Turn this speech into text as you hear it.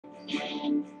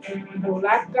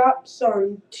Black Ops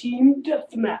on Team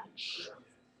Deathmatch.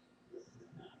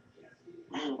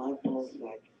 I don't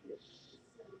like this.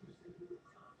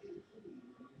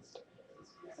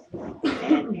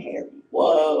 And Harry.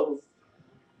 Whoa.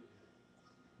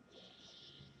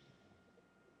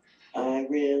 I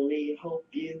really hope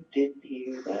you didn't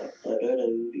hear that.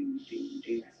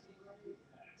 Da-da-do-do-do-do.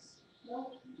 I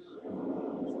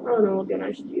don't know what gun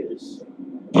I should use.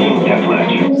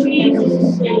 Deathmatch. Jesus,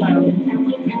 it's so loud.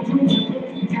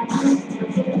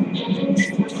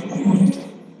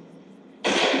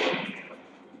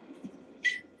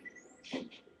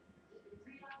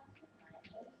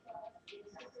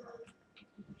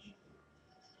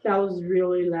 That was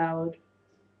really loud.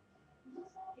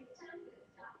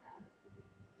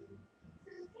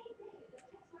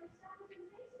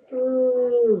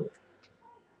 Ooh.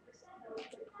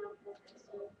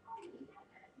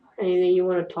 Anything you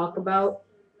want to talk about?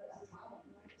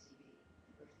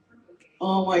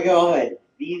 Oh my god.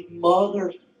 These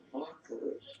motherfuckers.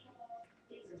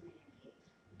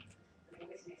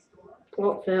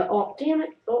 Oh, fail. Oh, damn it.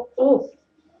 Oh.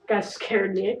 That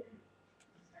scared me.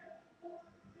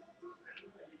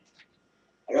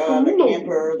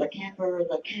 The camper,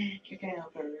 the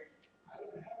camper.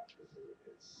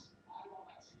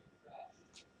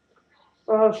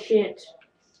 Oh, shit.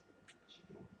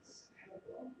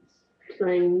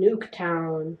 Playing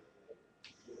Nuketown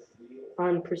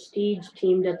on Prestige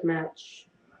Team Deathmatch.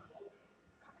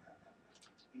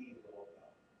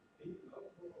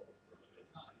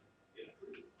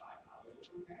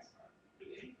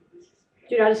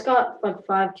 Dude, I just got like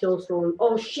 5 kills stolen.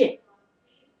 Oh shit!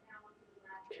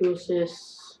 2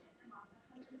 assists.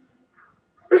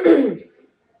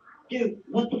 Dude,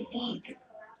 what the fuck?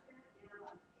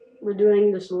 We're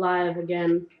doing this live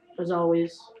again, as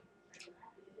always.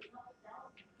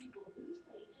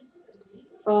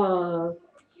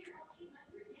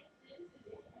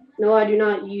 No, I do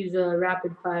not use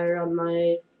rapid fire on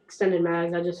my extended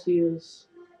mags. I just use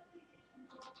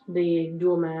the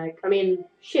dual mag.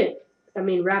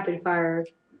 Rapid fire.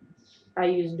 I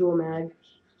use dual mag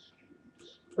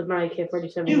with my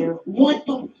K-47 Dude, here. what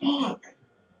the fuck?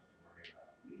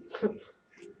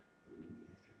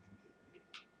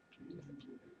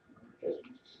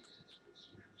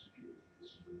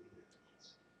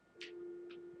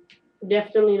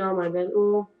 Definitely not my best.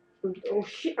 Oh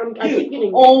shit! I Dude, keep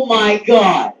getting. oh my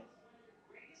god.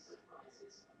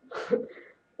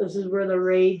 This is where the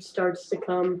rage starts to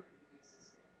come.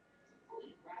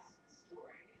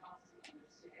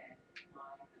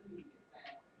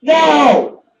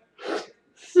 No!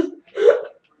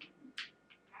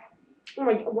 Oh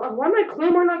my god, why my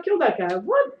Claymore not kill that guy?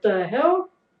 What the hell?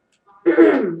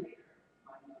 Dude,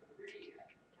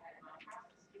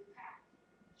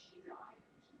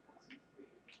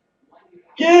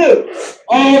 Dude!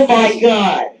 Oh my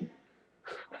god!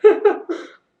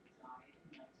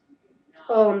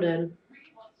 oh, I'm dead.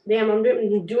 Damn, I'm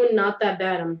doing not that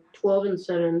bad. I'm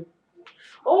 12-7.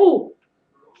 Oh!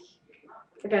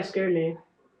 That guy scared me.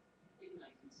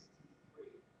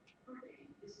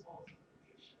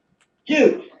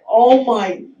 Dude! Oh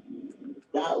my...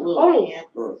 That little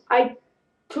camper. I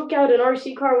took out an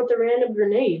RC car with a random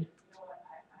grenade.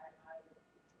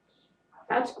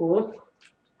 That's cool.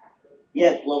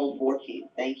 Yes, level 14.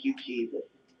 Thank you, Jesus.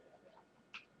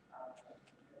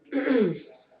 It's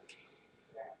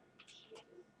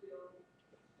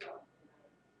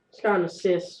got an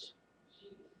assist.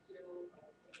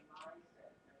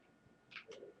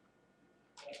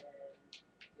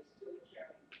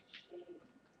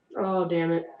 Oh,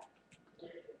 damn it.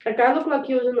 That guy looked like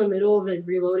he was in the middle of it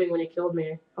reloading when he killed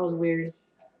me. That was weird.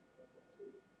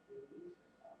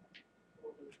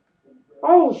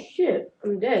 Oh, shit.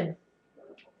 I'm dead.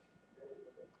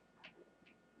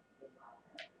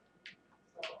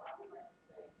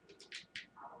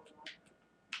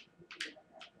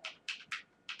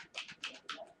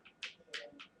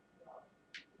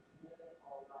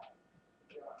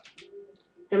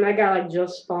 And that guy, like,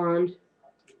 just spawned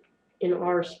in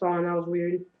our spawn. That was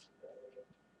weird.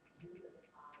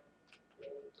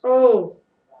 Oh.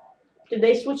 Did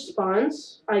they switch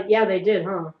spawns? Yeah, they did,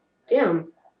 huh?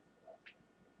 Damn.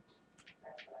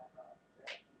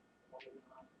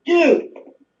 Dude!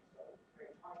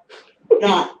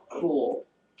 Not cool.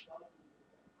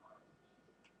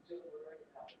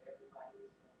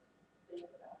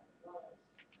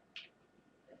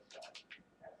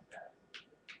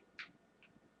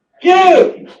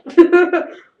 Dude!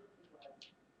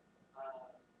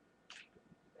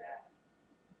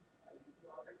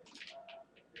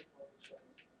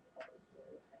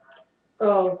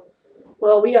 Oh.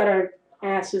 Well, we got our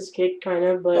asses kicked, kind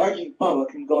of, but. Sergeant Bubba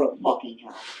can go to fucking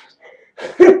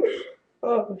hell.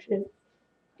 Oh shit.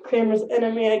 Kramer's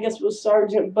enemy, I guess, was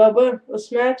Sergeant Bubba.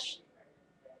 This match.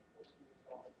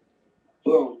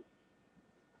 Boom.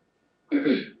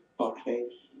 Fuckface.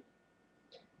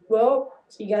 Well,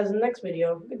 see you guys in the next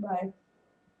video. Goodbye.